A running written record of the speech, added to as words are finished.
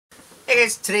Hey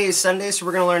guys, today is Sunday, so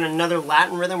we're going to learn another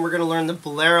Latin rhythm. We're going to learn the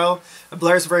Bolero. A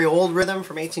Bolero is a very old rhythm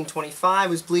from 1825. It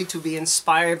was believed to be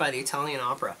inspired by the Italian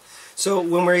opera. So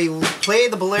when we play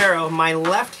the Bolero, my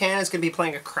left hand is going to be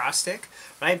playing a cross stick,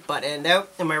 right, butt end out,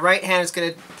 and my right hand is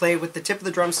going to play with the tip of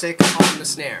the drumstick on the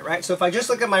snare, right? So if I just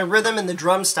look at my rhythm in the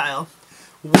drum style,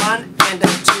 1 and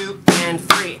 2 and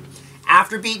 3.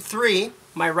 After beat 3,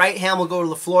 my right hand will go to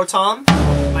the floor tom,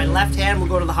 my left hand will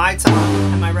go to the high tom,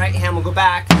 and my right hand will go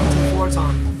back to the floor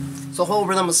tom. So the whole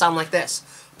rhythm will sound like this.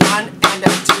 1 and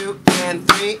 2 and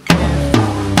 3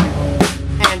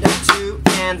 and 2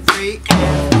 and 3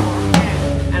 and 4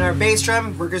 and our bass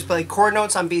drum, we're going to play chord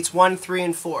notes on beats 1, 3,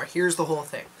 and 4. Here's the whole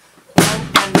thing. 1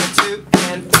 and 2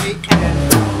 and 3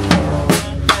 and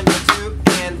 1 and 2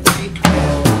 and 3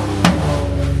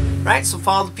 and right, so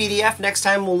follow the PDF. Next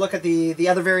time we'll look at the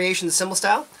other variation, the cymbal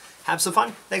style. Have some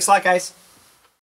fun. Thanks a lot, guys.